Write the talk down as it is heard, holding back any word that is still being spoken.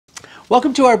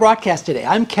Welcome to our broadcast today.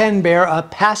 I'm Ken Baer, a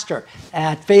pastor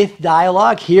at Faith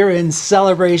Dialogue here in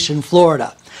Celebration,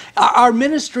 Florida. Our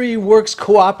ministry works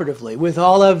cooperatively with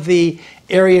all of the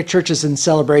area churches in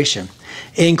Celebration,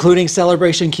 including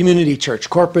Celebration Community Church,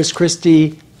 Corpus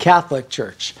Christi Catholic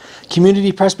Church,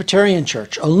 Community Presbyterian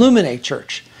Church, Illuminate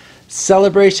Church,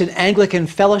 Celebration Anglican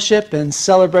Fellowship, and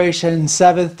Celebration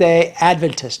Seventh-day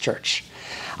Adventist Church.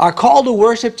 Our call to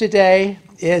worship today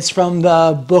is from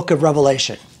the book of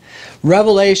Revelation.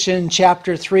 Revelation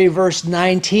chapter 3 verse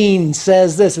 19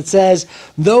 says this. It says,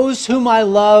 "Those whom I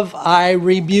love I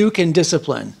rebuke and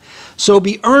discipline. So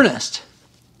be earnest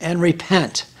and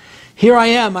repent. Here I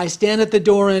am, I stand at the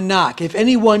door and knock. If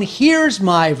anyone hears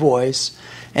my voice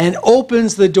and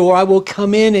opens the door, I will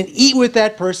come in and eat with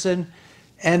that person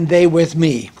and they with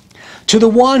me. To the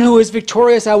one who is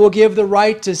victorious I will give the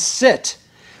right to sit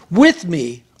with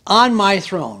me on my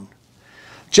throne,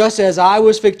 just as I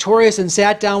was victorious and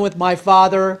sat down with my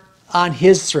Father on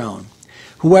his throne.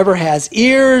 Whoever has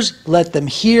ears, let them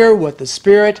hear what the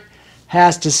Spirit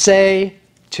has to say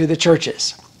to the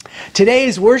churches."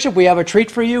 Today's worship, we have a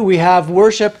treat for you. We have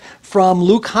worship from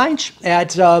Luke Heinch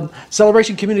at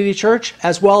Celebration Community Church,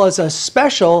 as well as a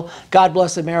special God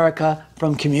Bless America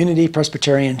from Community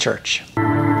Presbyterian Church.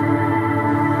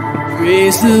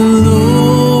 Praise the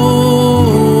Lord,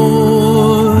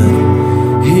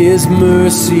 His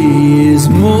mercy is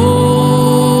more,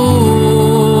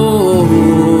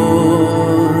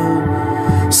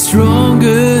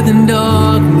 stronger than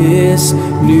darkness,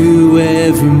 new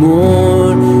every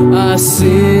morn. Our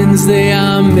sins, they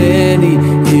are many,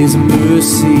 His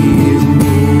mercy is more.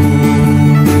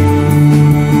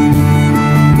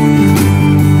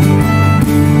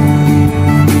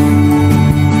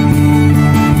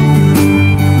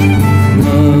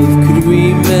 Love could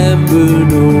remember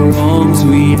no wrongs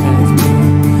we have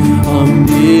done.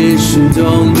 Omniscient,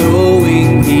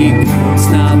 all-knowing, He counts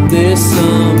not their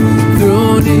sum.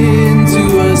 Thrown into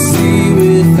a sea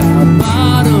without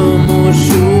bottom or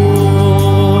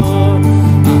shore.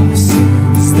 Our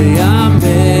sins, they are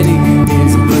many,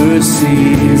 His mercy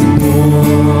is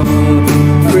more.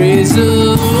 Praise the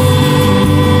Lord,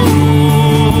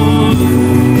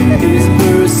 His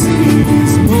mercy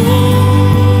is more,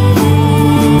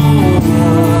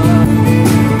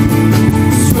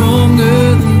 stronger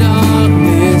than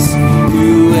darkness,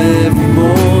 new every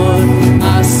morn.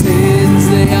 Our sins,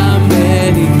 they are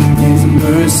many, His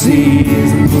mercy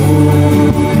is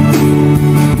more.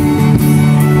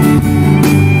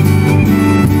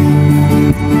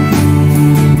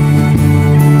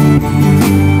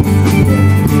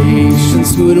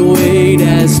 Patience would wait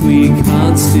as we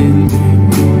constantly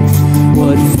grow.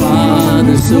 What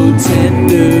Father so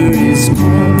tender is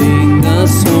calling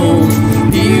us home.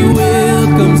 He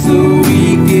welcomes the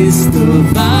weakest, the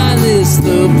vilest,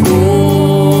 the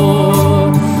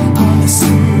poor. Our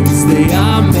sins, they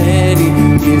are many,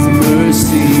 His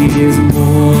mercy is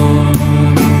more.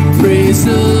 Praise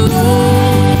the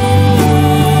Lord,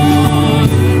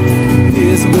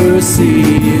 His mercy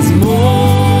is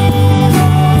more,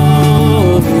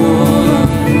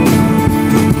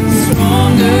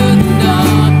 stronger than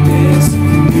darkness,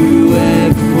 new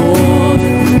every morn.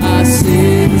 Our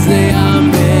sins, they are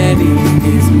many,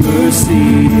 His mercy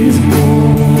is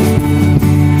more.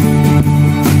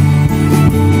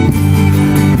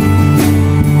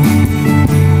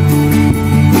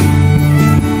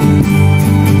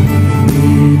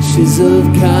 Riches of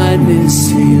kindness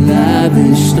He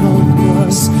lavished on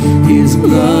us. His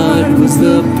blood was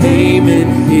the payment,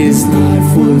 His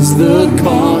life was the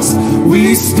cost.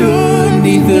 We stood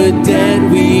neath the debt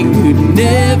we could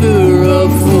never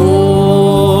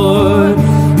afford.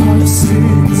 Our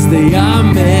sins, they are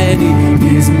many,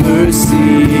 His mercy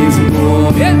is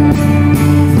more. Yeah.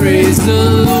 Praise the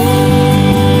Lord,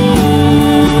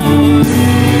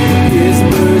 His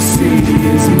mercy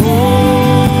is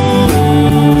more,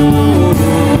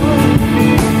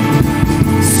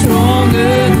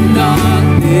 stronger than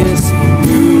darkness,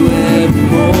 new every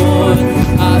morn.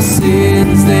 Our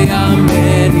sins, they are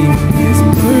many, His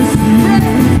mercy.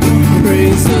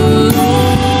 Praise the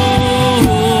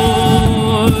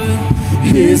Lord,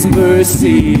 His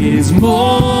mercy is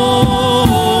more,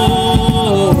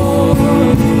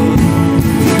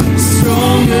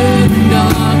 stronger than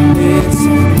darkness,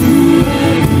 new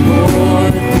every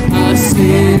morn. Our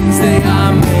sins, they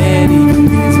are many,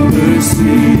 His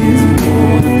mercy is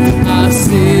more. Our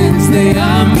sins, they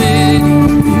are many,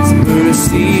 His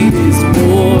mercy is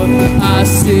more. Our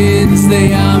sins, they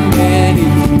are many,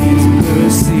 His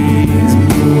mercy is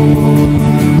more.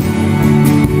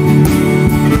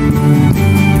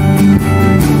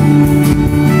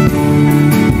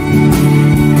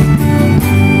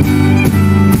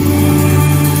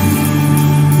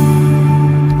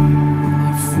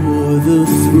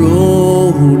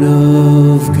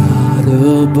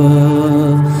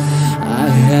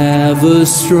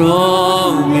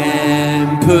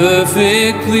 and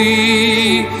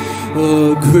perfectly,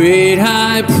 a great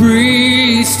high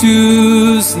priest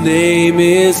whose name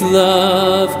is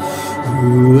love,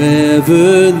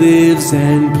 whoever lives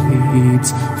and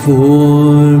pleads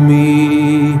for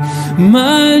me.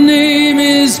 My name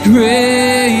is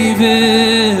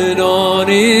graven on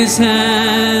his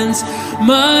hands,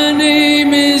 my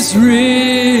name is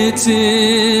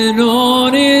written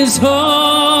on his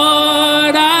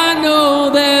heart. I know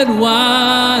that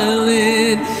while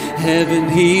in heaven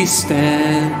he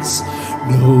stands,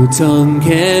 no tongue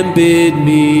can bid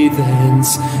me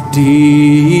thence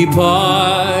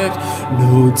depart.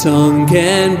 No tongue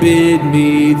can bid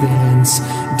me thence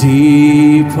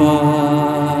depart.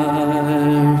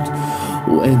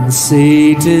 When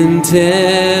Satan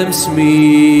tempts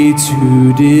me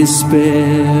to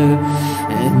despair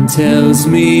and tells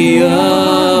me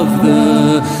of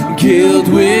the guilt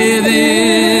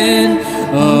within,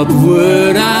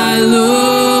 upward I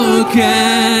look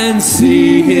and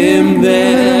see him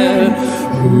there,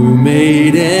 who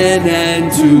made an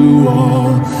end to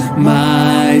all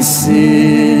my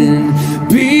sin.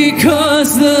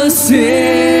 Because the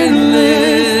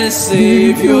sinless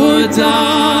Savior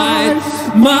died,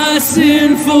 my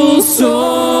sinful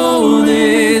soul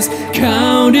is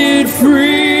counted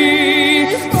free.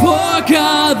 For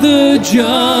God the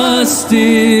just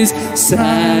is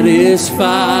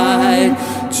satisfied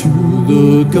to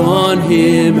look on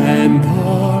him and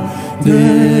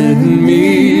pardon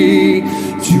me,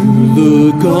 to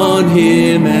look on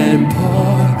him and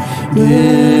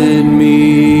pardon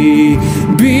me.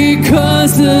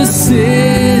 Because the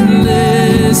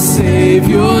sinless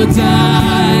Savior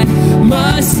died,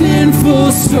 my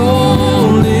sinful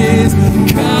soul is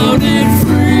counted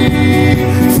free.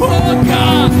 For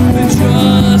God the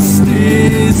just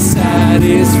is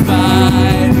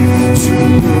satisfied to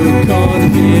look on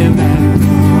him and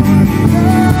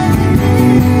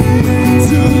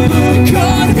to look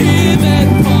on him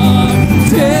and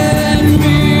pardon me.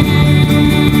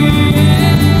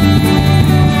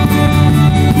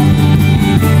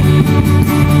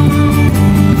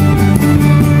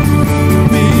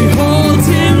 Behold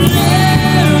him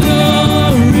there, the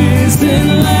risen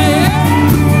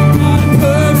Lamb, my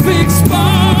perfect,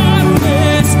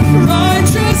 spotless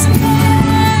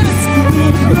righteousness, the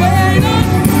great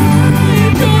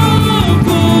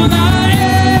unbelievable I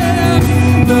am,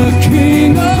 the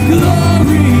King of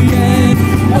glory and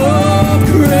of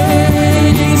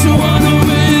grace, one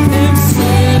with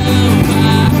himself I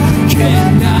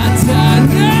cannot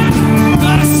die.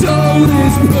 My soul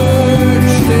is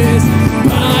purchased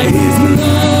by his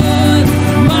blood,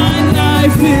 my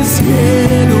life is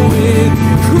hid with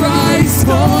Christ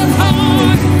on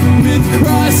high, with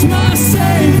Christ my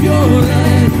Savior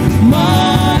and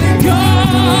my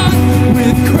God,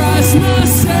 with Christ my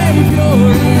Savior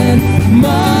and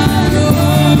my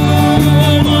Lord.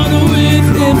 One with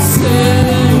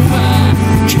himself I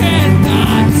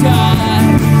cannot die.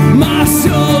 My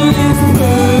soul is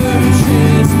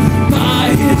purchased by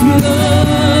his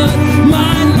blood,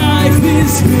 my life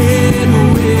is hid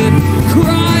with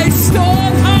Christ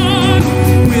on high,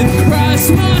 with Christ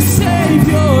my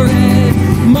Savior and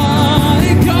my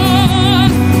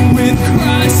God, with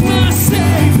Christ my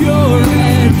Savior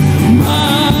and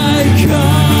my God.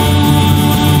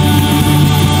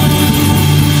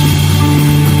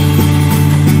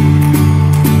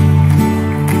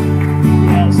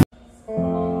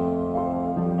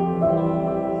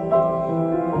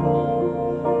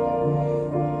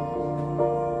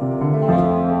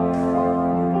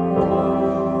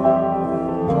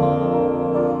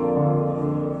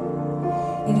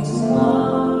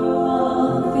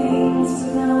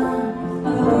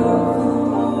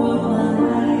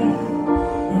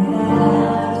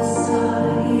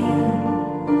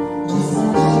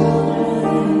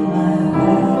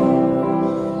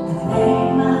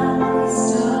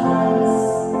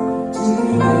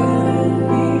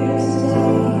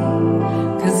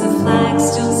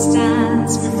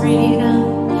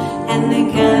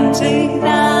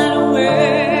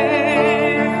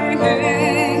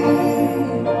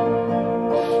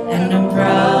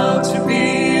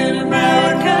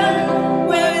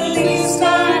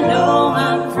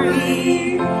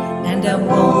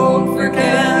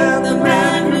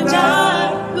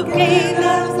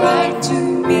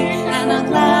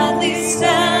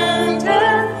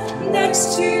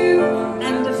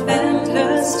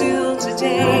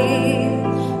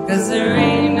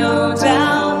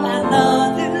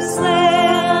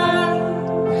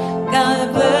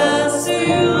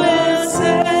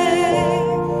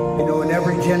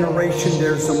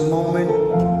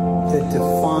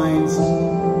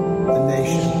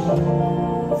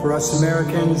 For us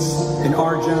Americans, in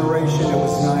our generation, it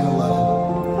was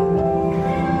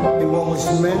 9/11. And what was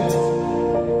meant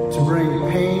to bring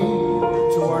pain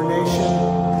to our nation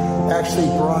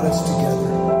actually brought us together.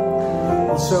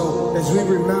 And so, as we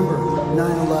remember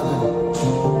 9/11,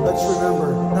 let's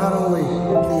remember not only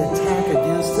the attack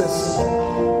against us,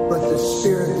 but the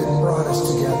spirit that brought us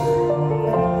together.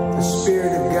 The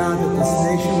Spirit of God that this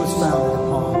nation was founded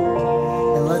upon.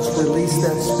 And let's release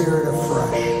that spirit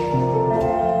afresh.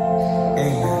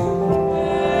 Amen.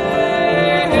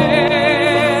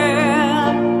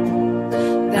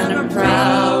 And I'm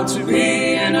proud to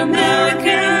be an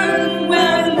American, where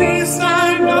at least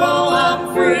I know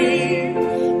I'm free.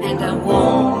 And I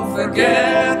won't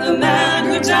forget the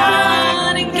man who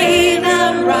died and gave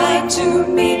that right to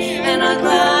me. And I'd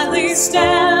gladly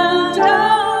stand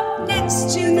up next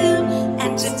to them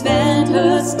and defend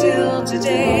her still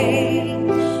today.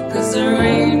 'Cause there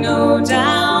ain't no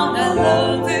doubt I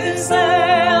love this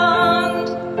land.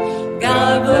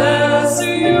 God bless the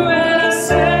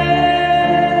USA.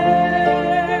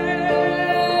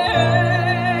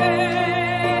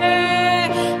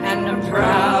 And I'm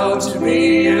proud to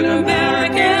be an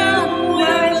American,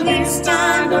 where at least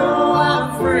I know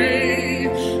I'm free.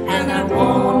 And I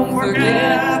won't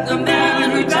forget the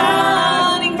man who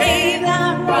died and gave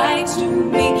that right to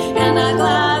me. And I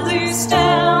gladly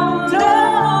stand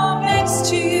up next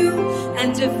to you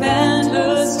and defend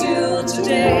her still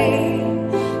today.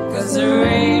 'Cause there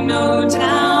ain't no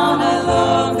doubt I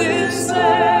love this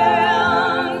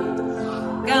land.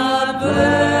 God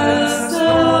bless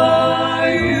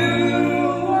the USA.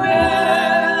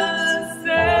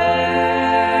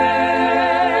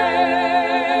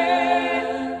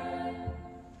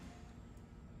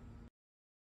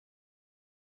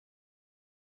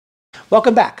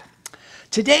 Welcome back.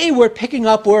 Today we're picking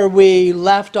up where we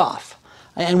left off,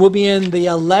 and we'll be in the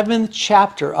 11th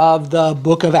chapter of the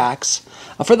book of Acts.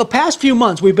 For the past few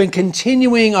months, we've been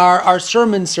continuing our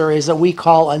sermon series that we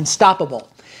call Unstoppable.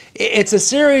 It's a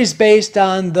series based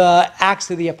on the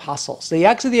Acts of the Apostles. The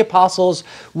Acts of the Apostles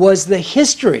was the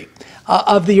history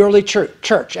of the early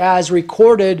church as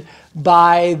recorded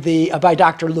by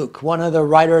Dr. Luke, one of the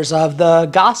writers of the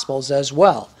Gospels as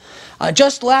well.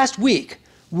 Just last week,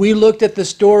 we looked at the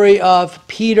story of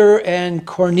Peter and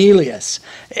Cornelius.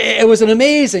 It was an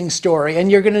amazing story, and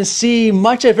you're going to see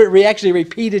much of it actually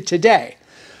repeated today.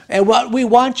 And what we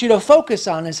want you to focus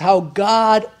on is how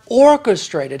God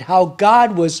orchestrated, how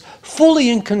God was fully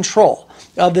in control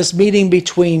of this meeting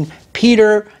between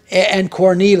Peter and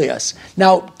Cornelius.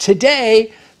 Now,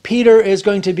 today, Peter is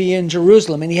going to be in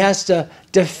Jerusalem, and he has to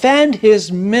defend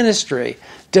his ministry,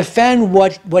 defend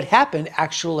what happened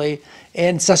actually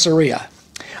in Caesarea.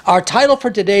 Our title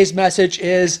for today's message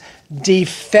is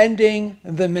Defending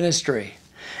the Ministry.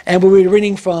 And we'll be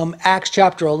reading from Acts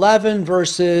chapter 11,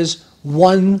 verses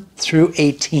 1 through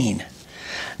 18.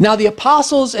 Now the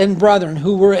apostles and brethren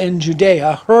who were in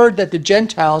Judea heard that the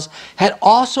Gentiles had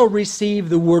also received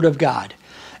the word of God.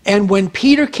 And when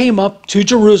Peter came up to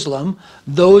Jerusalem,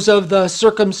 those of the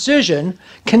circumcision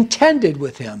contended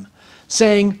with him,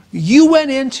 saying, "You went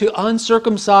into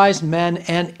uncircumcised men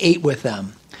and ate with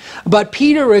them." But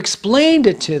Peter explained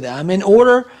it to them in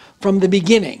order from the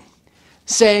beginning,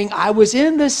 saying, "I was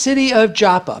in the city of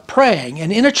Joppa praying,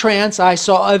 and in a trance I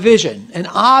saw a vision, an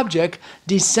object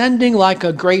descending like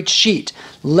a great sheet,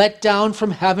 let down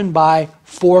from heaven by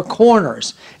four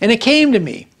corners. And it came to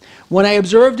me. When I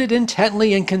observed it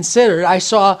intently and considered, I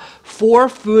saw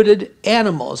four-footed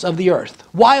animals of the earth,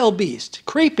 wild beasts,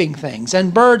 creeping things,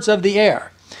 and birds of the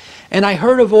air. And I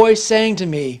heard a voice saying to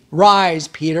me, 'Rise,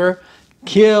 Peter,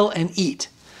 kill and eat.'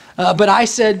 But I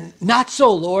said, 'Not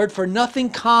so, Lord, for nothing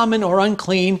common or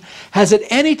unclean has at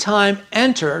any time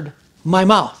entered my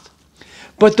mouth.'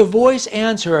 But the voice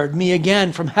answered me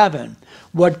again from heaven,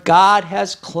 'What God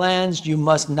has cleansed you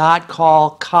must not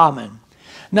call common.'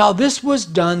 Now this was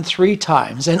done 3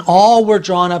 times, and all were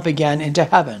drawn up again into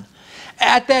heaven.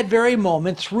 At that very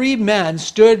moment 3 men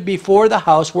stood before the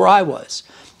house where I was,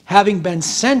 having been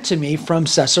sent to me from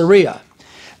Caesarea.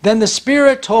 Then the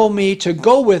Spirit told me to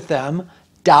go with them,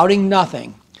 doubting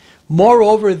nothing.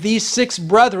 Moreover, these 6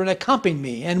 brethren accompanied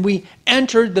me, and we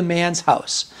entered the man's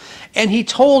house. And he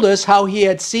told us how he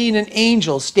had seen an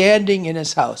angel standing in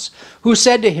his house, who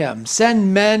said to him,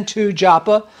 'Send men to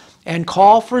Joppa, and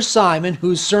call for Simon,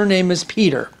 whose surname is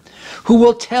Peter, who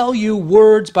will tell you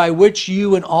words by which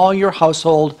you and all your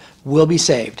household will be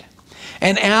saved.'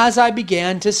 And as I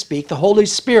began to speak, the Holy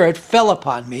Spirit fell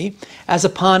upon me, as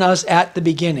upon us at the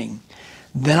beginning.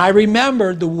 Then I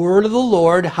remembered the word of the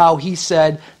Lord, how he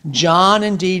said, 'John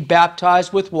indeed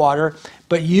baptized with water,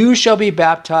 but you shall be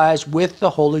baptized with the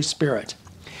Holy Spirit.'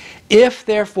 If,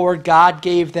 therefore, God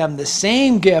gave them the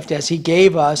same gift as he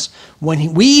gave us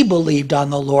when we believed on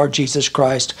the Lord Jesus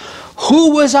Christ,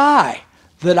 who was I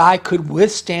that I could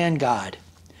withstand God?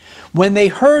 When they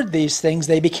heard these things,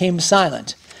 they became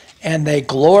silent, and they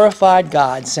glorified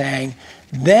God, saying,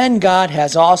 Then God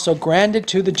has also granted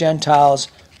to the Gentiles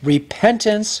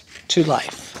repentance to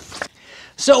life.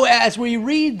 So as we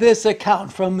read this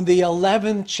account from the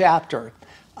 11th chapter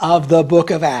of the book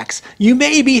of Acts, you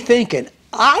may be thinking,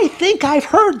 I think I've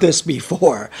heard this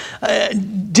before.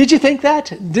 Did you think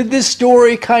that? Did this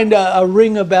story kind of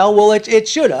ring a bell? Well, it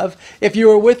should have. If you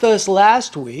were with us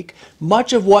last week,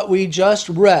 much of what we just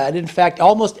read, in fact,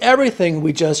 almost everything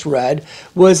we just read,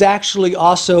 was actually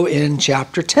also in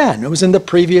chapter 10. It was in the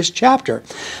previous chapter,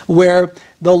 where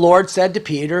the Lord said to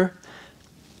Peter,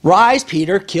 Rise,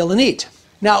 Peter, kill and eat.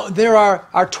 Now, there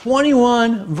are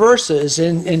 21 verses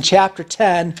in chapter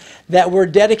 10 that were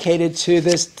dedicated to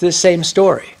this same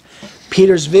story.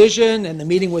 Peter's vision and the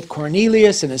meeting with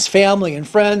Cornelius and his family and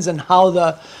friends, and how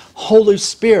the Holy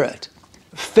Spirit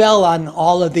fell on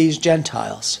all of these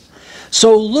Gentiles.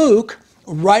 So Luke,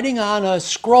 writing on a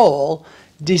scroll,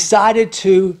 decided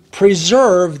to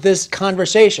preserve this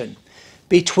conversation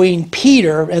between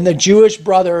Peter and the Jewish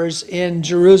brothers in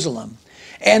Jerusalem,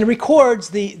 and records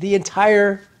the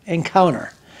entire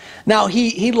encounter. Now,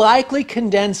 he likely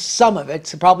condensed some of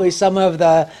it, probably some of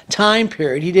the time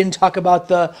period. He didn't talk about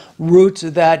the route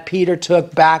that Peter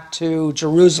took back to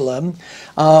Jerusalem,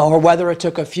 or whether it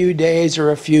took a few days or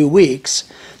a few weeks.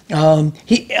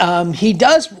 He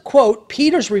does quote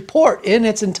Peter's report in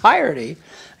its entirety,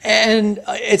 and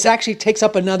it actually takes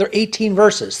up another 18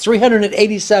 verses,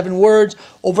 387 words,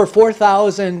 over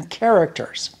 4,000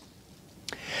 characters.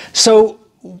 So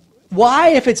why,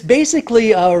 if it's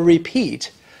basically a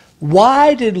repeat,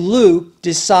 why did Luke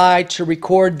decide to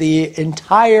record the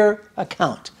entire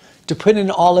account, to put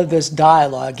in all of this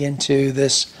dialogue into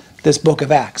this book of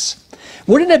Acts?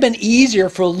 Wouldn't it have been easier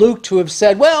for Luke to have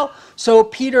said, well, so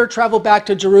Peter traveled back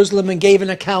to Jerusalem and gave an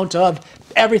account of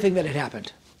everything that had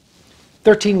happened?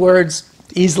 13 words,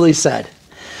 easily said.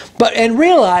 And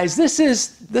realize this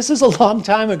is a long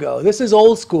time ago. This is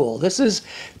old school. This is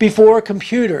before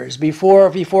computers,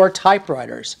 before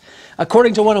typewriters.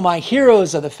 According to one of my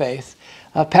heroes of the faith,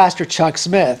 Pastor Chuck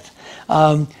Smith,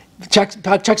 Chuck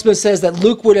Smith says that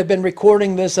Luke would have been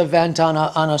recording this event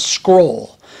on a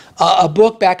scroll. A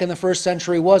book back in the first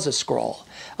century was a scroll.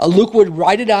 Luke would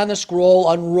write it on the scroll,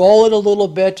 unroll it a little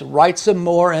bit, write some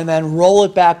more, and then roll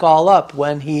it back all up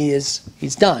when he's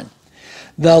done.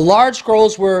 The large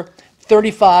scrolls were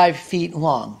 35 feet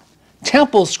long.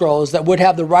 Temple scrolls that would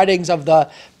have the writings of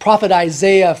the prophet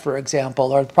Isaiah, for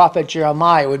example, or the prophet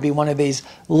Jeremiah would be one of these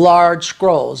large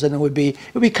scrolls, and it would be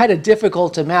kind of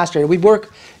difficult to master. It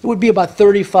would be about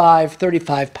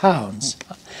 35 pounds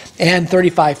and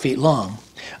 35 feet long.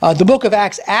 The book of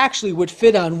Acts actually would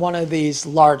fit on one of these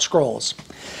large scrolls.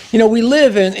 You know, we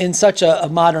live in such a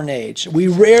modern age. We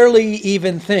rarely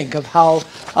even think of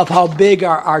how big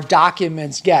our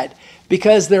documents get,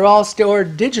 because they're all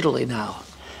stored digitally now.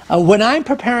 When I'm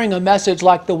preparing a message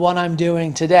like the one I'm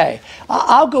doing today,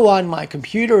 I'll go on my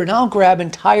computer and I'll grab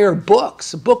entire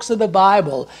books of the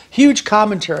Bible, huge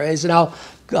commentaries, and I'll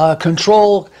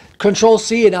Control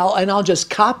C, and I'll just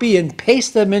copy and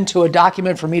paste them into a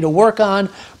document for me to work on,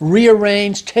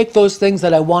 rearrange, take those things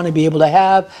that I want to be able to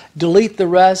have, delete the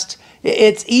rest.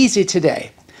 It's easy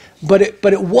today. But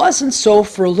it wasn't so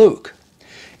for Luke.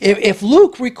 If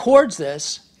Luke records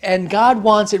this, and God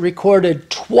wants it recorded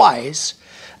twice,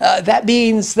 that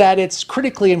means that it's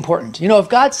critically important. You know, if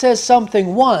God says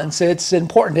something once, it's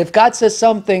important. If God says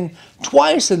something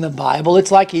twice in the Bible,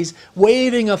 it's like he's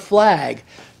waving a flag,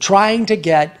 trying to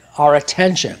get our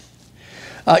attention.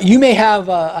 You may have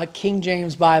a King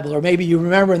James Bible, or maybe you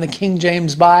remember in the King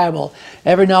James Bible,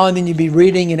 every now and then you'd be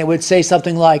reading and it would say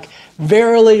something like,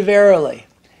 verily, verily,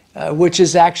 which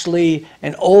is actually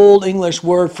an old English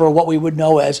word for what we would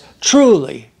know as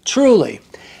truly, truly.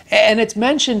 And it's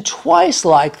mentioned twice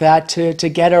like that to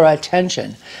get our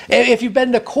attention. If you've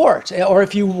been to court, or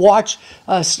if you watch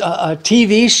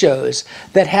TV shows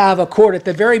that have a court at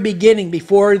the very beginning,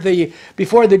 before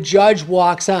the judge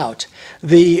walks out,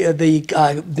 the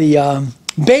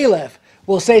bailiff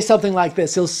will say something like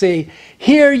this. He'll say,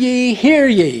 "Hear ye, hear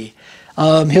ye."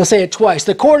 He'll say it twice.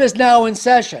 "The court is now in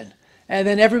session." And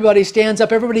then everybody stands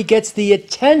up, everybody gets the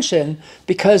attention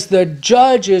because the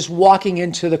judge is walking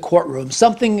into the courtroom.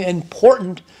 Something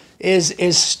important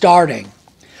is starting.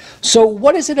 So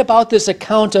what is it about this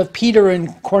account of Peter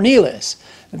and Cornelius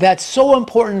that's so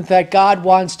important that God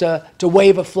wants to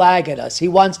wave a flag at us? He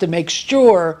wants to make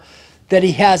sure that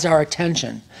he has our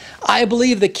attention. I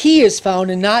believe the key is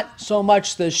found in not so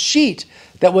much the sheet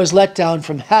that was let down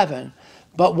from heaven,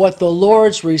 but what the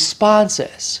Lord's response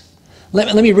is.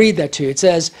 Let me read that to you. It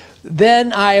says,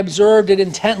 "Then I observed it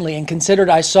intently and considered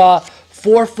I saw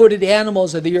four-footed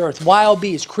animals of the earth, wild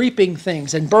beasts, creeping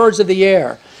things, and birds of the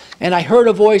air. And I heard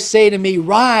a voice say to me,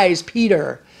 'Rise,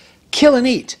 Peter, kill and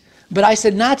eat.' But I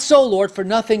said, 'Not so, Lord, for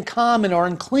nothing common or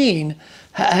unclean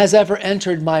has ever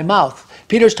entered my mouth.'"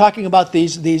 Peter's talking about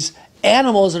these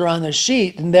animals that are on the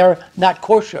sheet, and they're not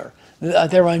kosher.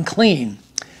 They're unclean.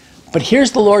 But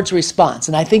here's the Lord's response,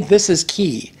 and I think this is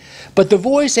key. "But the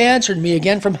voice answered me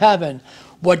again from heaven,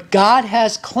 'What God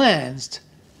has cleansed,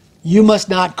 you must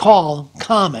not call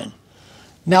common.'"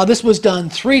 Now this was done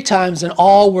 3 times, and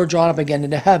all were drawn up again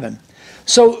into heaven.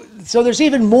 So there's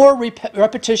even more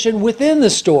repetition within the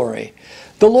story.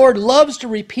 The Lord loves to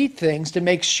repeat things to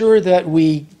make sure that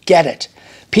we get it.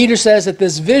 Peter says that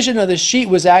this vision of the sheet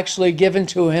was actually given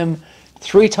to him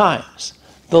 3 times.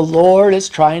 The Lord is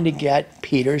trying to get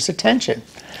Peter's attention.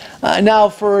 Now,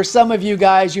 for some of you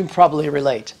guys, you probably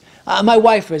relate. My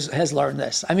wife has learned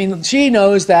this. I mean, she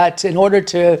knows that in order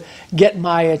to get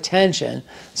my attention,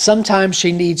 sometimes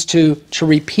she needs to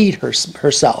repeat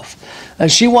herself.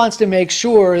 She wants to make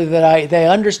sure that they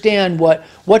understand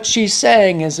what she's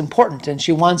saying is important, and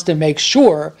she wants to make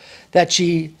sure that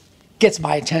she gets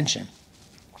my attention.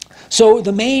 So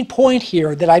the main point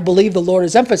here that I believe the Lord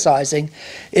is emphasizing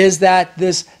is that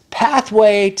this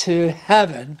pathway to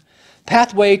heaven,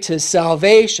 pathway to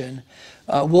salvation,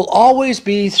 will always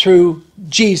be through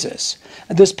Jesus.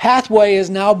 This pathway is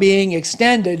now being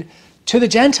extended to the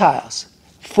Gentiles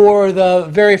for the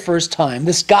very first time.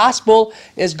 This gospel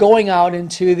is going out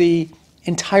into the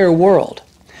entire world.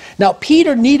 Now,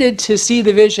 Peter needed to see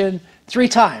the vision 3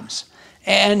 times,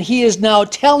 and he is now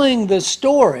telling the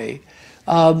story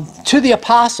to the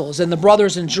apostles and the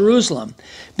brothers in Jerusalem,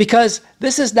 because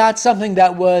this is not something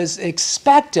that was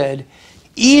expected,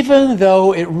 even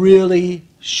though it really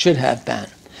should have been.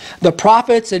 The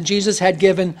prophets and Jesus had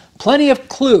given plenty of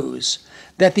clues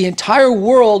that the entire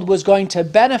world was going to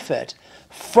benefit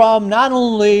from not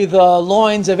only the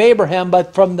loins of Abraham,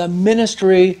 but from the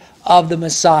ministry of the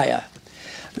Messiah.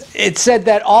 It said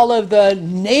that all of the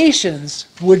nations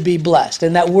would be blessed,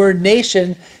 and that word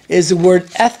nation is the word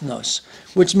ethnos,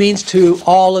 which means to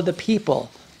all of the people,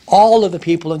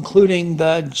 including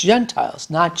the Gentiles,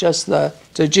 not just the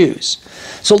Jews.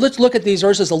 So let's look at these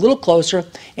verses a little closer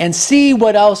and see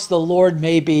what else the Lord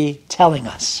may be telling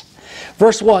us.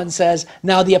 Verse 1 says,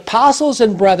 "Now the apostles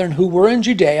and brethren who were in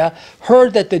Judea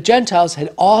heard that the Gentiles had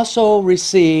also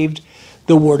received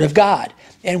the word of God.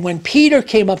 And when Peter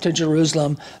came up to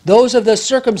Jerusalem, those of the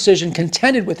circumcision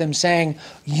contended with him, saying,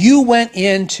 'You went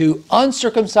in to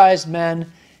uncircumcised men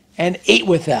and ate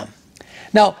with them.'"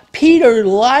 Now, Peter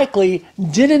likely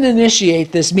didn't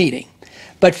initiate this meeting,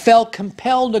 but felt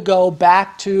compelled to go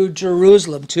back to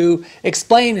Jerusalem to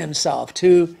explain himself,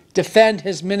 to defend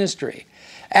his ministry.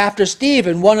 After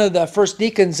Stephen, one of the first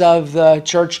deacons of the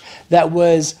church that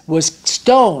was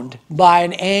stoned by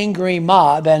an angry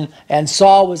mob, and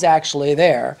Saul was actually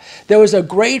there was a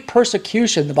great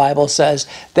persecution, the Bible says,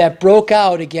 that broke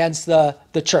out against the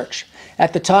church.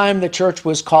 At the time, the church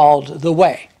was called the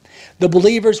Way. The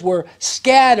believers were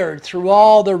scattered through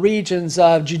all the regions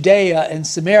of Judea and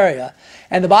Samaria.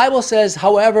 And the Bible says,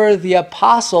 however, the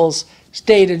apostles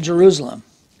stayed in Jerusalem.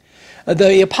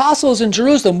 The apostles in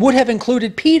Jerusalem would have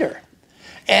included Peter.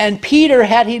 And Peter,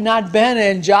 had he not been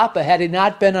in Joppa, had he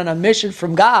not been on a mission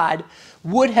from God,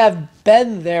 would have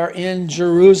been there in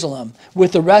Jerusalem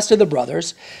with the rest of the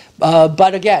brothers.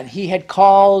 But again,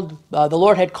 the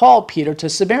Lord had called Peter to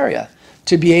Samaria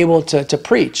to be able to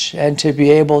preach and to be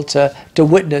able to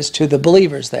witness to the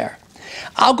believers there.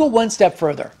 I'll go one step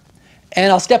further,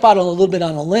 and I'll step out a little bit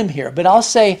on a limb here, but I'll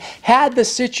say, had the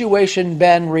situation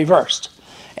been reversed,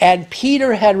 and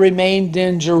Peter had remained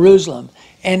in Jerusalem,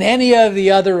 and any of the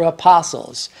other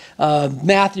apostles,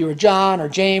 Matthew or John or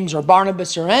James or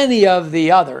Barnabas or any of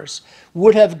the others,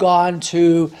 would have gone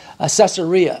to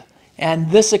Caesarea,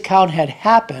 and this account had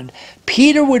happened,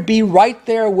 Peter would be right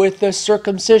there with the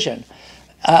circumcision,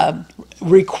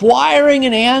 requiring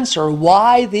an answer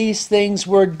why these things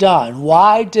were done.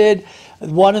 Why did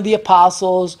one of the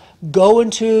apostles go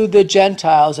into the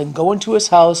Gentiles and go into his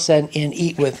house and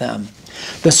eat with them?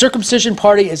 The circumcision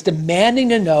party is demanding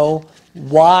to know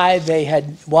why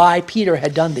Peter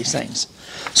had done these things.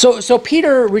 So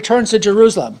Peter returns to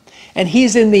Jerusalem, and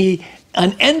he's in the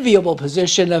unenviable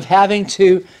position of having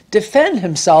to defend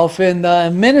himself in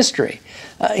the ministry.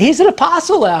 He's an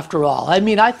apostle after all. I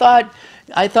mean, I thought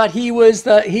I thought he was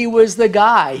the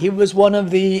guy. He was one of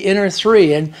the inner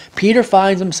three, and Peter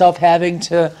finds himself having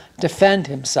to defend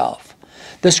himself.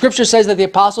 The scripture says that the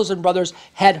apostles and brothers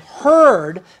had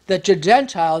heard that the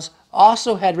Gentiles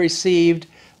also had received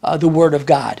the word of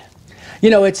God. You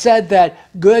know, it said that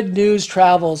good news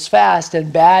travels fast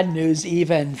and bad news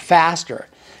even faster.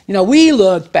 You know, we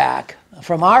look back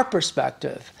from our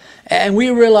perspective and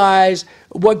we realize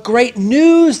what great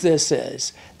news this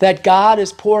is, that God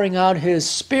is pouring out his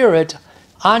Spirit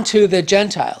onto the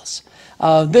Gentiles.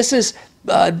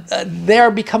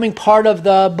 They're becoming part of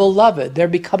the beloved. They're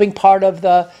becoming part of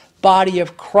the body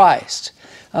of Christ.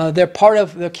 They're part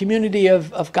of the community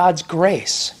of God's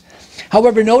grace.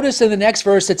 However, notice in the next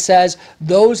verse it says,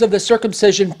 those of the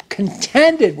circumcision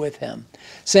contended with him,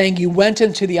 saying, you went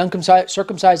into the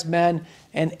uncircumcised men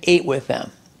and ate with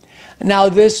them. Now,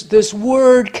 this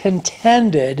word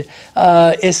contended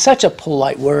is such a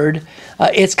polite word.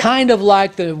 It's kind of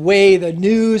like the way the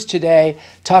news today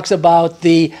talks about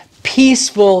the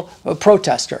peaceful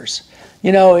protesters.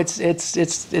 You know,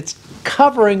 it's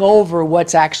covering over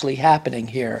what's actually happening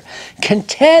here.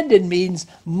 Contended means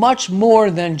much more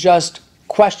than just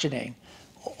questioning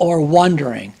or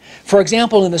wondering. For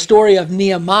example, in the story of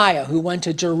Nehemiah, who went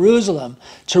to Jerusalem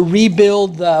to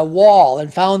rebuild the wall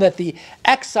and found that the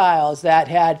exiles that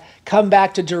had come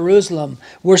back to Jerusalem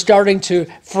were starting to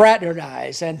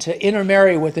fraternize and to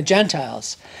intermarry with the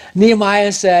Gentiles.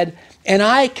 Nehemiah said, and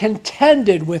I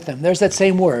contended with them, there's that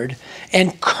same word,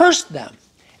 and cursed them,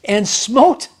 and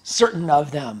smote certain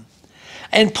of them,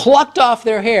 and plucked off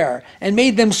their hair, and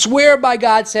made them swear by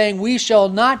God, saying, we shall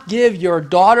not give your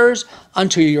daughters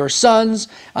unto your sons,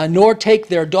 nor take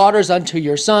their daughters unto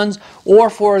your sons, or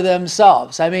for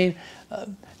themselves. I mean,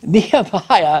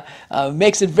 Nehemiah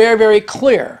makes it very, very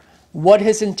clear what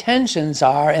his intentions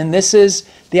are, and this is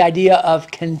the idea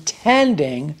of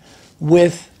contending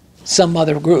with some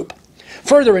other group.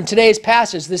 Further, in today's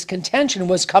passage, this contention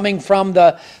was coming from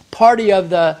the party of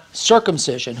the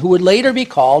circumcision, who would later be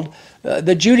called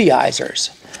the Judaizers.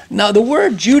 Now, the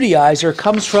word Judaizer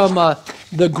comes from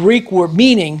the Greek word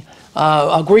meaning,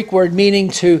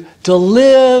 to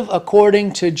live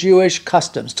according to Jewish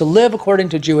customs. To live according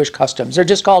to Jewish customs. They're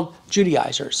just called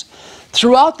Judaizers.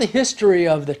 Throughout the history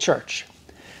of the church,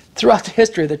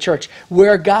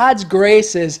 where God's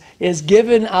grace is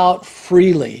given out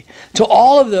freely to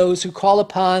all of those who call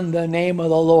upon the name of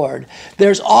the Lord,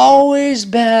 there's always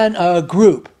been a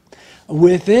group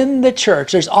within the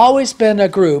church. There's always been a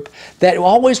group that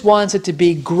always wants it to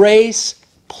be grace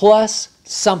plus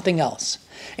something else.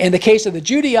 In the case of the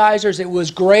Judaizers, it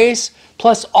was grace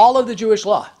plus all of the Jewish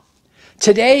law.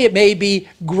 Today, it may be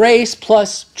grace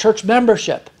plus church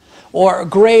membership, or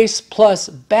grace plus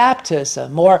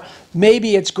baptism, or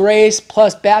maybe it's grace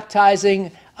plus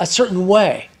baptizing a certain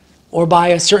way or by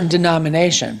a certain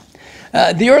denomination.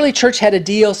 The early church had a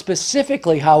deal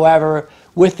specifically, however,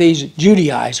 with these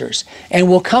Judaizers, and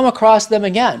we'll come across them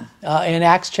again in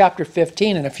Acts chapter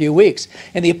 15 in a few weeks.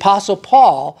 And the Apostle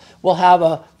Paul will have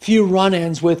a few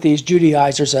run-ins with these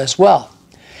Judaizers as well.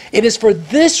 It is for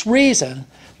this reason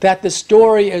that the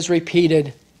story is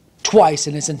repeated twice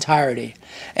in its entirety.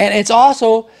 And it's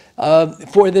also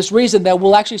for this reason that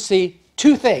we'll actually see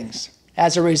two things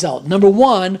as a result. Number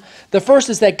one, the first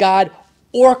is that God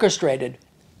orchestrated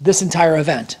this entire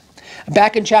event.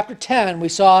 Back in chapter 10, we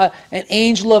saw an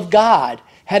angel of God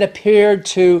had appeared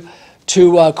to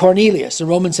Cornelius, the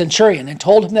Roman centurion, and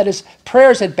told him that his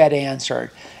prayers had been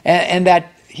answered, and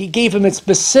that he gave him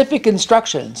specific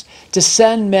instructions to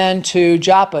send men to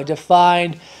Joppa to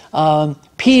find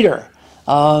Peter,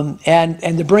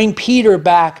 and to bring Peter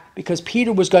back, because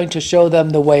Peter was going to show them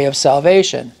the way of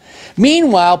salvation.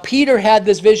 Meanwhile, Peter had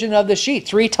this vision of the sheep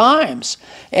 3 times.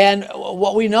 And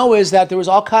what we know is that there was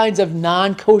all kinds of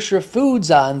non-kosher foods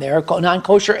on there,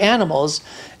 non-kosher animals.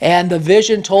 And the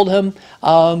vision told him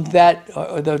that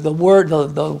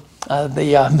the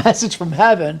message from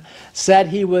heaven said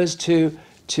he was to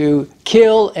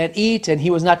kill and eat, and he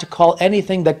was not to call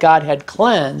anything that God had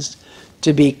cleansed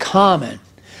to be common.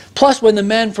 Plus, when the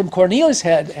men from Cornelius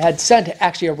had sent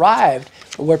actually arrived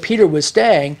where Peter was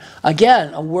staying,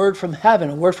 again, a word from heaven,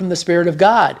 a word from the Spirit of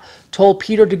God, told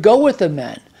Peter to go with the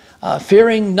men,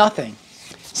 fearing nothing.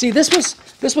 See,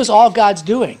 this was all God's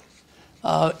doing.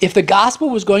 If the gospel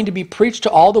was going to be preached to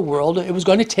all the world, it was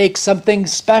going to take something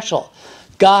special.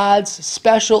 God's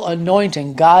special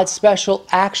anointing, God's special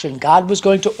action. God was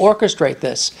going to orchestrate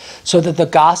this so that the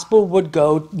gospel would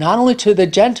go not only to the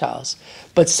Gentiles,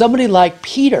 but somebody like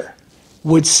Peter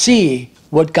would see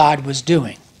what God was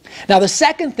doing. Now, the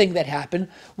second thing that happened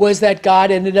was that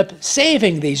God ended up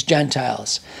saving these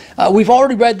Gentiles. We've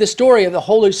already read the story of the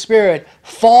Holy Spirit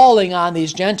falling on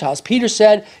these Gentiles. Peter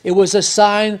said it was a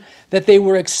sign that they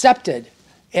were accepted,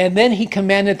 and then he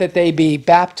commanded that they be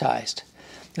baptized.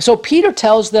 So Peter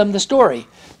tells them the story.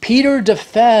 Peter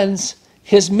defends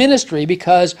his ministry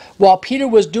because while Peter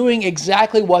was doing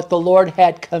exactly what the Lord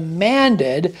had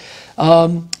commanded,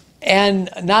 and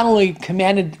not only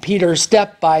commanded Peter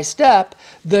step by step,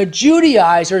 the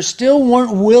Judaizers still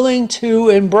weren't willing to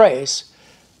embrace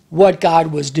what God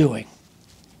was doing.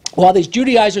 While these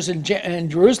Judaizers in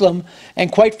Jerusalem,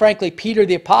 and quite frankly, Peter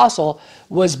the apostle,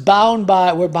 were bound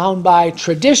by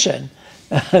tradition,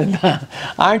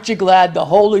 aren't you glad the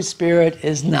Holy Spirit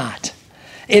is not?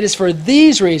 It is for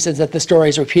these reasons that the story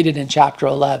is repeated in chapter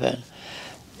 11.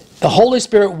 The Holy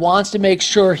Spirit wants to make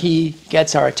sure he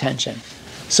gets our attention.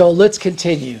 So let's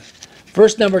continue.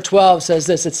 Verse number 12 says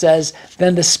this. It says,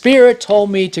 "Then the Spirit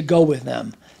told me to go with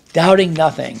them, doubting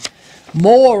nothing.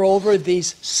 Moreover,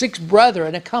 these 6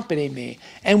 brethren accompanied me,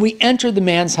 and we entered the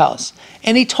man's house.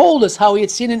 And he told us how he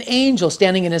had seen an angel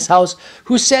standing in his house,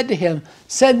 who said to him,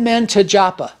 'Send men to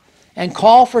Joppa, and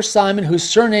call for Simon, whose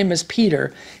surname is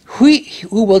Peter, who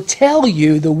will tell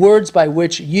you the words by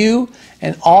which you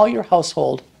and all your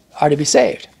household are to be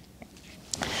saved.'"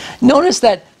 Notice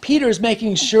that Peter is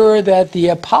making sure that the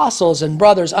apostles and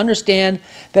brothers understand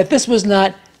that this was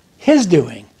not his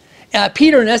doing.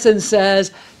 Peter, in essence,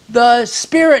 says, the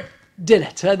Spirit did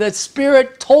it. The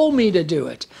Spirit told me to do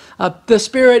it. The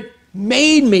Spirit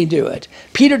made me do it.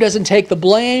 Peter doesn't take the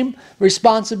blame,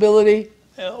 responsibility,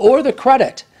 or the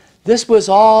credit. This was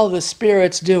all the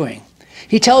Spirit's doing.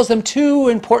 He tells them 2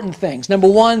 important things. Number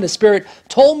 1, the Spirit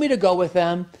told me to go with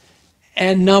them.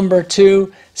 And number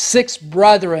 2, 6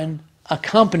 brethren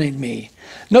accompanied me.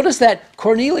 Notice that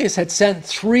Cornelius had sent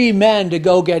 3 men to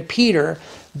go get Peter,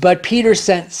 but Peter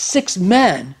sent 6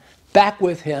 men back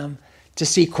with him to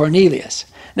see Cornelius.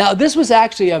 Now, this was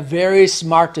actually a very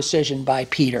smart decision by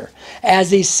Peter, as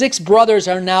these 6 brothers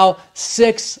are now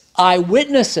 6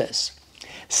 eyewitnesses.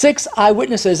 6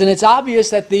 eyewitnesses, and it's obvious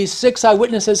that these 6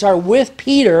 eyewitnesses are with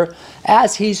Peter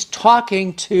as he's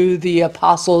talking to the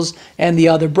apostles and the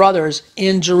other brothers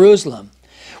in Jerusalem.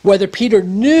 Whether Peter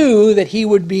knew that he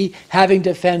would be having to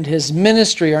defend his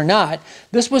ministry or not,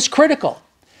 this was critical,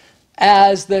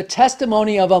 as the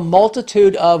testimony of a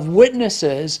multitude of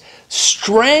witnesses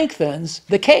strengthens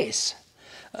the case.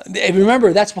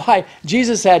 Remember, that's why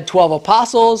Jesus had 12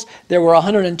 apostles. There were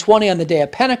 120 on the day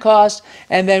of Pentecost.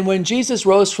 And then when Jesus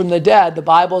rose from the dead, the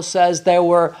Bible says there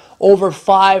were over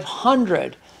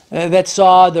 500 that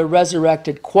saw the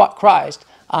resurrected Christ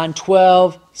on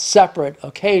 12 separate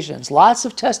occasions. Lots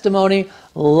of testimony,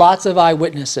 lots of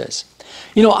eyewitnesses.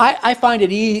 You know, I find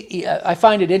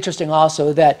it interesting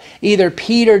also that either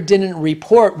Peter didn't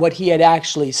report what he had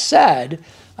actually said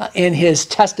in his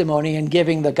testimony in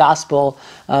giving the gospel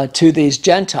to these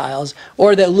Gentiles,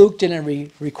 or that Luke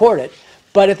didn't record it.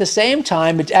 But at the same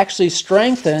time, it actually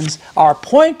strengthens our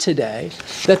point today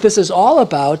that this is all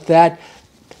about that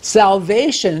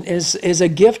salvation is a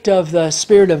gift of the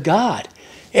Spirit of God.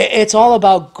 It's all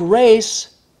about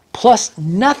grace plus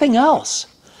nothing else.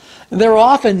 There are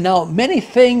often now many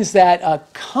things that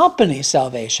accompany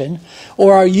salvation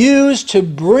or are used to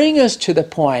bring us to the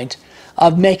point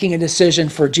of making a decision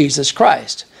for Jesus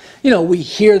Christ. You know, we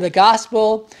hear the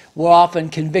gospel, we're often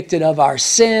convicted of our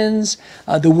sins,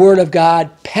 the Word of God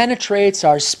penetrates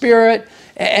our spirit,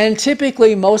 and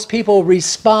typically most people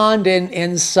respond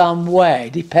in some way,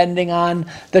 depending on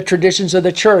the traditions of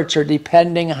the church or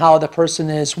depending how the person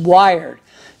is wired.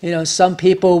 You know, some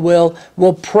people will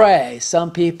pray.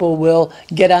 Some people will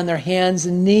get on their hands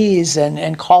and knees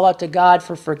and call out to God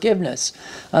for forgiveness.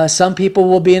 Some people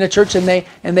will be in a church and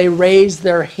they raise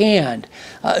their hand.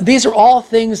 These are all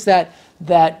things that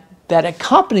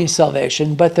accompany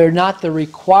salvation, but they're not the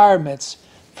requirements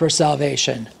for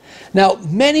salvation. Now,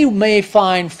 many may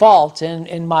find fault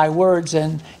in my words,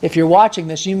 and if you're watching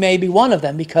this, you may be one of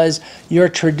them because your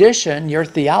tradition, your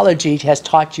theology has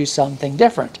taught you something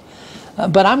different.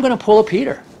 But I'm going to pull a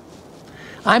Peter.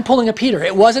 I'm pulling a Peter.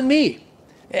 It wasn't me.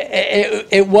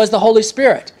 It was the Holy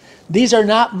Spirit. These are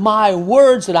not my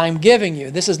words that I'm giving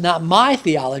you. This is not my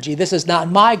theology. This is not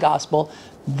my gospel.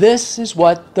 This is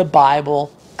what the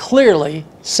Bible clearly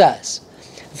says.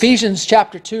 Ephesians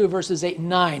chapter 2, verses 8 and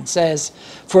 9 says,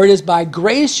 "For it is by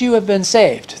grace you have been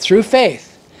saved, through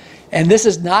faith. And this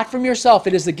is not from yourself.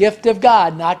 It is the gift of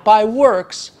God, not by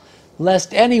works,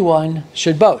 lest anyone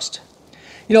should boast."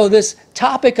 You know, this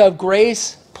topic of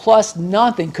grace plus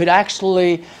nothing could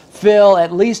actually fill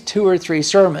at least 2 or 3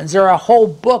 sermons. There are whole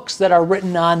books that are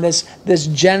written on this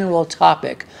general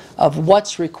topic of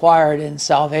what's required in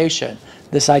salvation.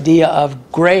 This idea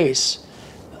of grace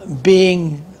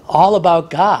being all about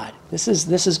God. This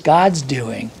is God's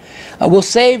doing. We'll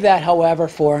save that, however,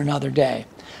 for another day.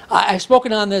 I've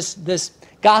spoken on this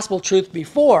gospel truth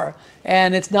before,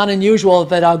 and it's not unusual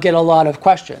that I'll get a lot of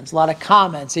questions, a lot of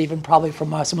comments, even probably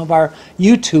from some of our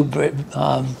YouTube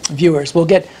viewers.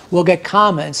 We'll get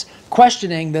comments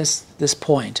questioning this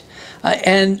point.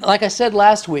 And like I said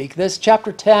last week, this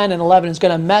chapter 10 and 11 is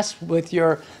going to mess with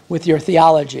your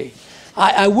theology.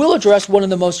 I will address one of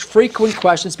the most frequent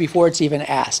questions before it's even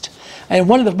asked. And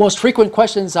one of the most frequent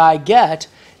questions I get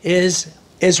is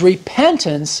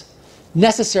repentance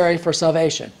necessary for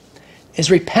salvation? Is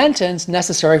repentance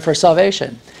necessary for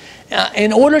salvation?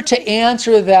 In order to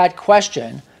answer that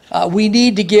question, we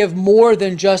need to give more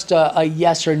than just a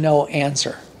yes or no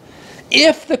answer.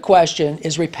 If the question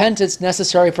is repentance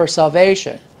necessary for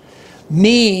salvation,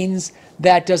 means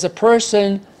that does a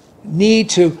person need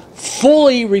to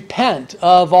fully repent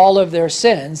of all of their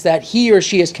sins that he or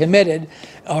she has committed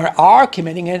or are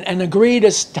committing and agree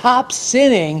to stop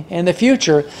sinning in the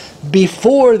future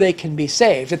before they can be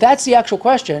saved? If that's the actual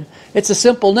question, it's a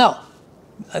simple no.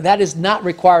 That is not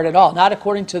required at all, not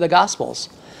according to the Gospels.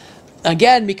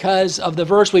 Again, because of the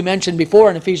verse we mentioned before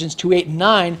in Ephesians 2:8 and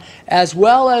 9, as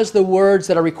well as the words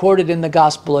that are recorded in the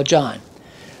Gospel of John.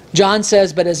 John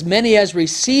says, "But as many as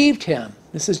received him,"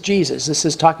 this is Jesus, this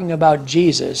is talking about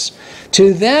Jesus,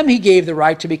 "to them he gave the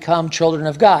right to become children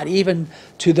of God, even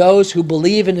to those who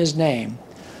believe in his name,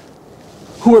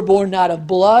 who were born not of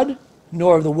blood,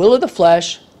 nor of the will of the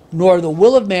flesh, nor of the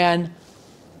will of man,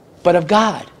 but of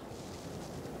God."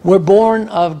 We're born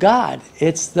of God.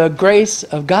 It's the grace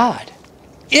of God.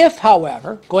 If,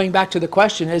 however, going back to the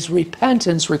question, is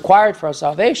repentance required for our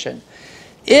salvation?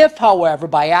 If, however,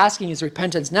 by asking is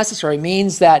repentance necessary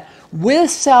means that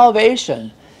with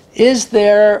salvation, is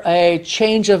there a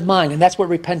change of mind? And that's what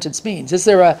repentance means. Is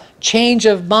there a change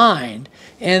of mind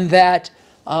in that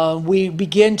we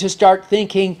begin to start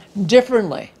thinking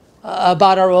differently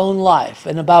about our own life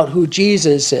and about who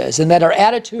Jesus is, and that our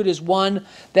attitude is one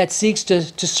that seeks to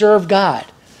serve God,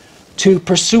 to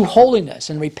pursue holiness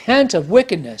and repent of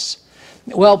wickedness?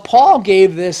 Well, Paul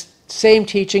gave this same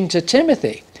teaching to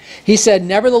Timothy. He said,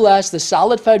 "Nevertheless, the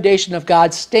solid foundation of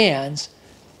God stands,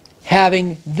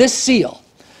 having this seal.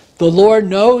 The Lord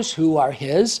knows who are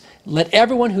his. Let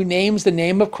everyone who names the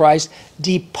name of Christ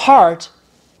depart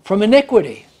from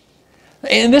iniquity."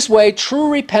 In this way, true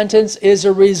repentance is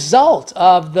a result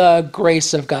of the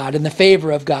grace of God and the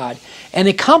favor of God, and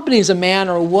accompanies a man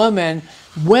or a woman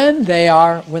when they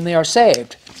are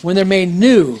saved, when they're made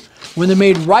new, when they're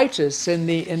made righteous in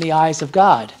the eyes of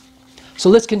God. So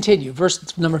let's continue, verse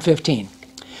number 15.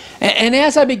 "And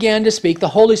as I began to speak, the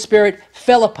Holy Spirit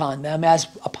fell upon them as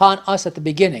upon us at the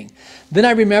beginning. Then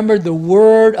I remembered the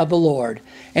word of the Lord.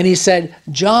 And he said,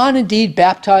 John indeed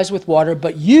baptized with water,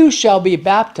 but you shall be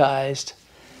baptized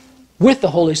with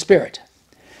the Holy Spirit."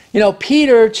 You know,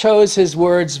 Peter chose his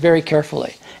words very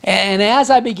carefully. "And as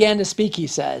I began to speak," he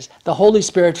says, "the Holy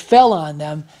Spirit fell on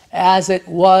them as it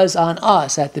was on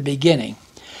us at the beginning."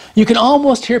 You can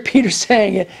almost hear Peter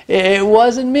saying, it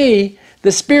wasn't me.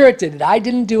 The Spirit did it. I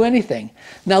didn't do anything.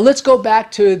 Now let's go back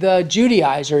to the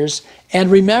Judaizers and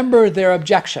remember their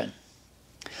objection.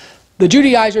 The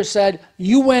Judaizers said,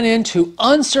 "You went into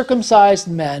uncircumcised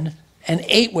men and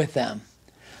ate with them."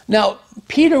 Now,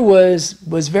 Peter was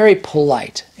very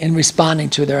polite in responding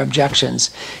to their objections.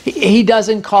 He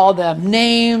doesn't call them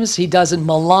names. He doesn't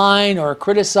malign or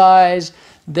criticize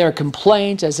their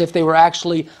complaint as if they were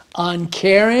actually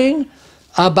uncaring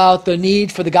about the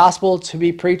need for the gospel to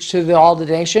be preached to all the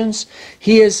nations.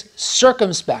 He is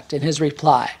circumspect in his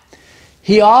reply.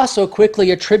 He also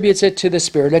quickly attributes it to the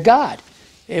Spirit of God.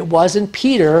 It wasn't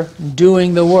Peter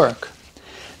doing the work.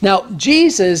 Now,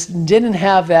 Jesus didn't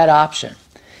have that option.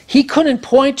 He couldn't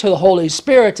point to the Holy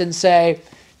Spirit and say,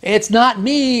 "It's not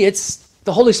me, it's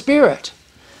the Holy Spirit."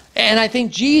 And I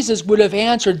think Jesus would have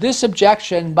answered this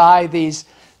objection by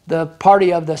the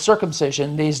party of the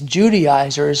circumcision, these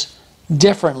Judaizers,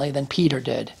 differently than Peter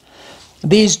did.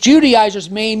 These Judaizers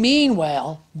may mean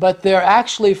well, but they're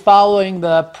actually following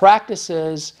the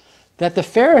practices that the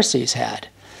Pharisees had.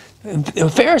 The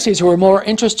Pharisees who were more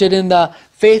interested in the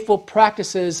faithful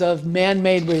practices of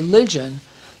man-made religion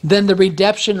than the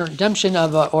redemption or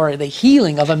the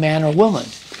healing of a man or woman.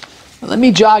 Let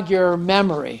me jog your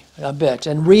memory a bit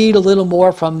and read a little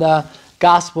more from the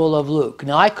Gospel of Luke.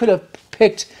 Now, I could have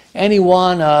picked any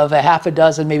one of a half a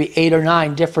dozen, maybe 8 or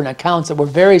 9 different accounts that were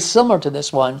very similar to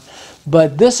this one,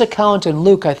 but this account in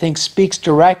Luke, I think, speaks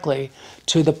directly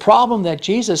to the problem that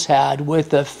Jesus had with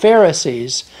the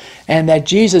Pharisees and that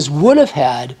Jesus would have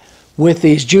had with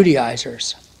these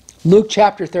Judaizers. Luke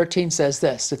chapter 13 says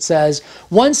this. It says,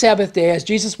 one Sabbath day as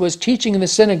Jesus was teaching in the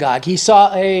synagogue, he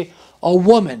saw a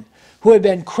woman who had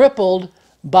been crippled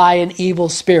by an evil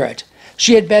spirit.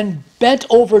 She had been bent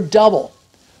over double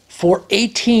for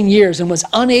 18 years and was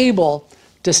unable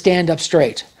to stand up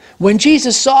straight. When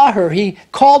Jesus saw her, he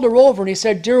called her over and he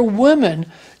said, "Dear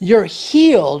woman, you're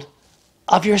healed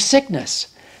of your sickness."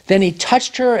 Then he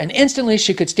touched her and instantly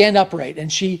she could stand upright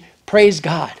and she praised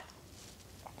God.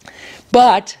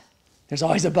 But, there's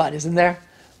always a but, isn't there?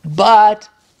 But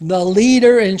the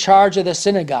leader in charge of the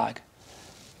synagogue,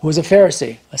 who was a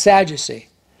Pharisee, a Sadducee,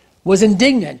 was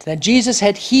indignant that Jesus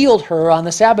had healed her on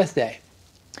the Sabbath day.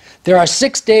 "There are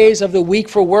 6 days of the week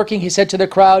for working," he said to the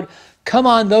crowd. "Come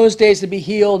on those days to be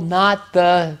healed, not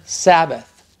the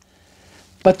Sabbath."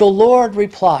 But the Lord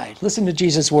replied, listen to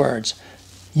Jesus' words,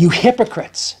 "You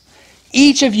hypocrites,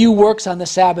 each of you works on the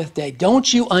Sabbath day.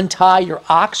 Don't you untie your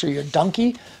ox or your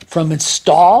donkey from its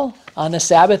stall on the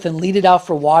Sabbath and lead it out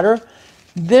for water?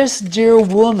 This dear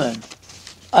woman,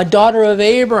 a daughter of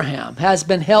Abraham, has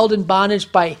been held in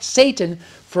bondage by Satan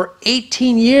for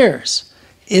 18 years.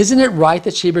 Isn't it right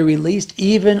that she be released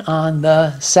even on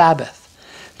the Sabbath?"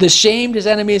 The shamed his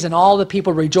enemies and all the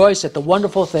people rejoiced at the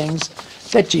wonderful things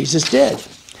that Jesus did.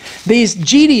 These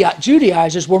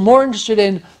Judaizers were more interested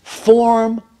in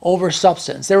form over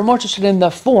substance. They were more interested in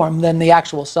the form than the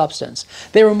actual substance.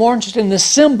 They were more interested in the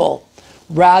symbol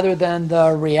rather than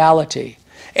the reality.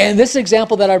 In this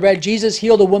example that I read, Jesus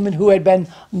healed a woman who had been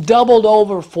doubled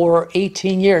over for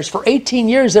 18 years. For 18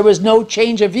 years, there was no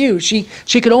change of view. She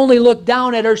could only look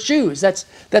down at her shoes. That's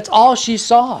all she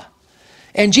saw.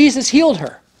 And Jesus healed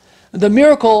her. The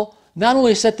miracle not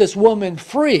only set this woman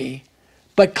free,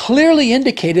 but clearly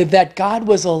indicated that God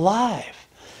was alive,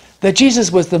 that Jesus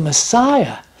was the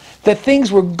Messiah, that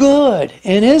things were good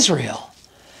in Israel,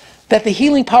 that the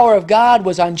healing power of God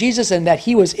was on Jesus and that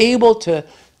he was able to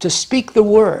speak the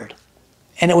word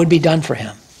and it would be done for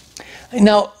him.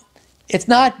 Now, it's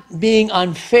not being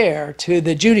unfair to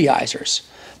the Judaizers.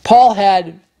 Paul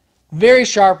had very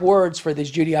sharp words for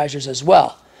these Judaizers as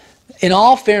well. In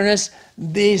all fairness,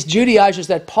 these Judaizers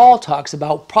that Paul talks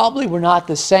about probably were not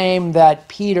the same that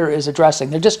Peter is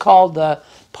addressing. They're just called the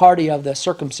party of the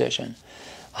circumcision.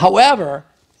 However,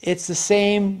 it's the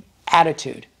same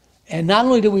attitude. And not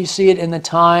only do we see it in the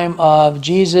time of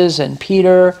Jesus and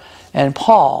Peter and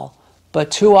Paul,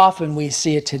 but too often we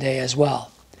see it today as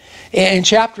well. In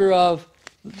chapter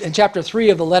 3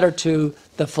 of the letter to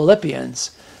the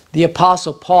Philippians, the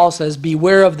Apostle Paul says,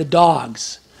 "Beware of the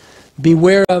dogs.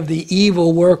 Beware of the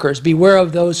evil workers. Beware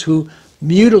of those who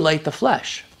mutilate the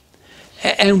flesh."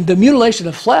 And the mutilation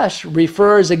of flesh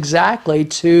refers exactly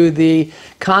to the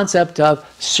concept of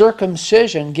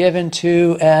circumcision given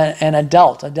to an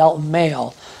adult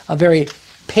male, a very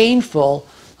painful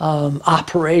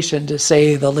operation to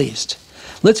say the least.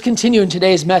 Let's continue in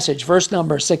today's message, verse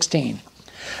number 16.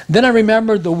 "Then I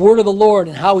remembered the word of the Lord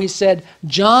and how he said,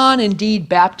 'John indeed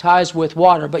baptized with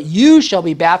water, but you shall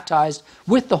be baptized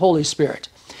with the Holy Spirit.'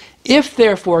 If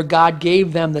therefore God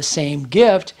gave them the same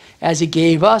gift as he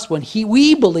gave us when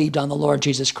we believed on the Lord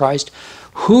Jesus Christ,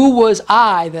 who was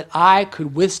I that I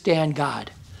could withstand God?"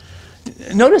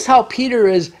 Notice how Peter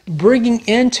is bringing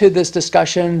into this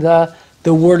discussion the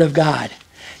word of God.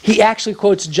 He actually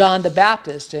quotes John the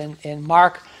Baptist in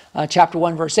Mark chapter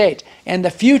 1, verse 8, and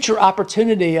the future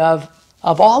opportunity of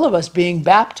all of us being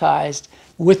baptized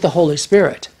with the Holy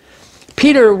Spirit.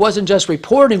 Peter wasn't just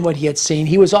reporting what he had seen,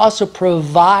 he was also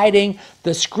providing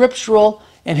the scriptural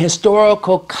and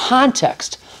historical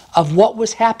context of what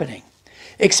was happening.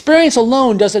 Experience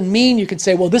alone doesn't mean you can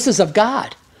say, well, this is of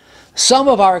God. Some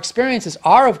of our experiences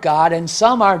are of God and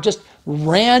some are just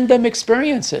random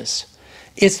experiences.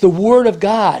 It's the Word of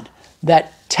God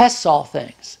that tests all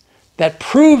things, that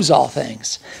proves all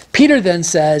things. Peter then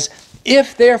says,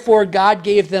 if therefore God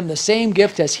gave them the same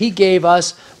gift as he gave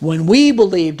us when we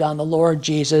believed on the Lord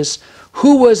Jesus,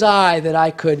 who was I that I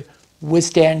could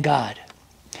withstand God?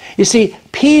 You see,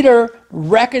 Peter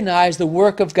recognized the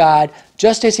work of God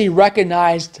just as he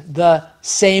recognized the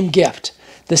same gift,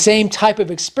 the same type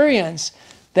of experience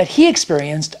that he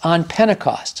experienced on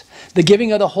Pentecost, the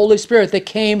giving of the Holy Spirit that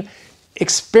came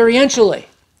experientially.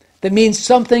 That means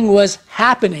something was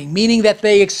happening, meaning that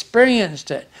they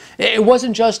experienced it. It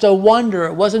wasn't just a wonder.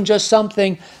 It wasn't just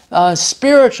something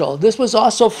spiritual. This was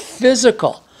also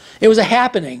physical. It was a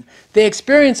happening. They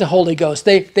experienced the Holy Ghost.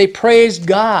 They praised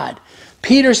God.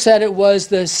 Peter said it was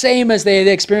the same as they had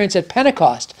experienced at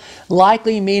Pentecost,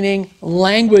 likely meaning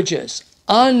languages,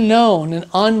 unknown and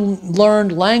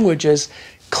unlearned languages,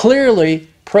 clearly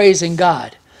praising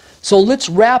God. So let's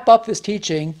wrap up this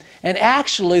teaching, and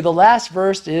actually the last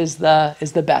verse is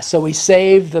the best. So we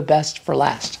save the best for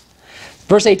last.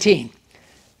 Verse 18,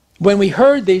 when we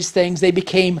heard these things, they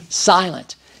became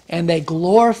silent, and they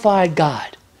glorified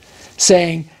God,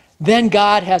 saying, then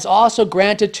God has also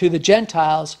granted to the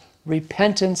Gentiles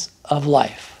repentance of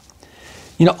life.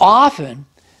 You know, often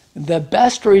the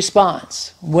best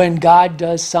response when God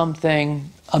does something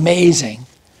amazing,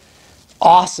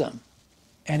 awesome,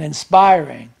 and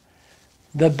inspiring,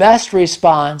 the best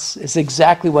response is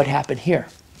exactly what happened here.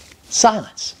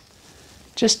 Silence.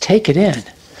 Just take it in.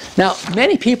 Now,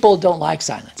 many people don't like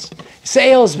silence.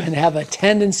 Salesmen have a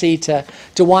tendency to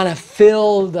want to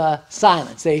fill the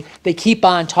silence. They keep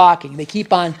on talking. They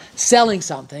keep on selling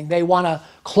something. They want to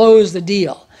close the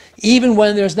deal. Even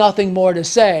when there's nothing more to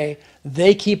say,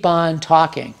 they keep on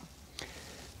talking.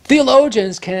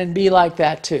 Theologians can be like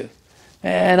that too.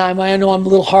 And I know I'm a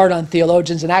little hard on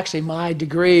theologians, and actually my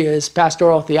degree is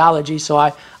pastoral theology, so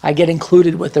I get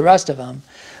included with the rest of them.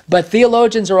 But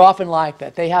theologians are often like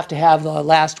that. They have to have the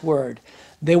last word.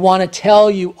 They want to tell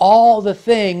you all the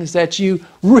things that you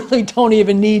really don't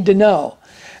even need to know.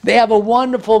 They have a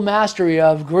wonderful mastery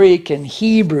of Greek and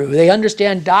Hebrew. They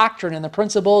understand doctrine and the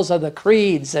principles of the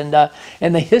creeds and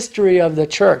the history of the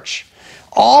church.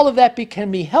 All of that can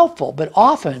be helpful, but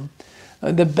often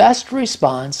the best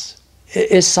response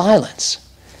is silence.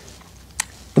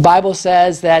 The Bible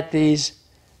says that these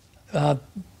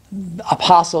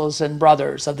apostles and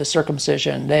brothers of the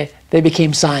circumcision, they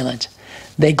became silent.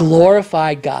 They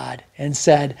glorified God and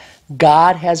said,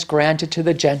 God has granted to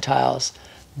the Gentiles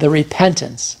the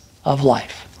repentance of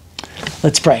life.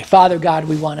 Let's pray. Father God,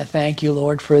 we want to thank you,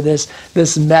 Lord, for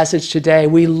this message today.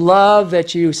 We love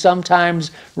that you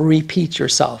sometimes repeat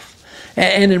yourself.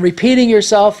 And in repeating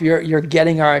yourself, you're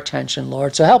getting our attention,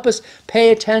 Lord. So help us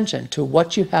pay attention to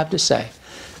what you have to say.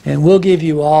 And we'll give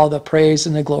you all the praise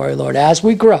and the glory, Lord, as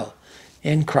we grow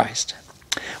in Christ.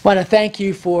 I want to thank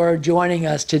you for joining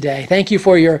us today. Thank you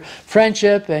for your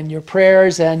friendship and your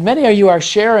prayers. And many of you are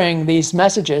sharing these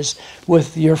messages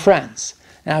with your friends.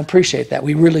 And I appreciate that.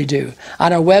 We really do.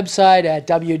 On our website at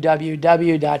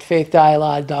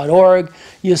www.faithdialogue.org,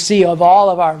 you'll see of all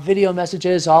of our video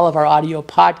messages, all of our audio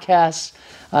podcasts.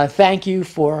 Thank you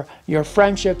for your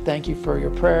friendship. Thank you for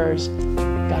your prayers.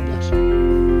 God bless you.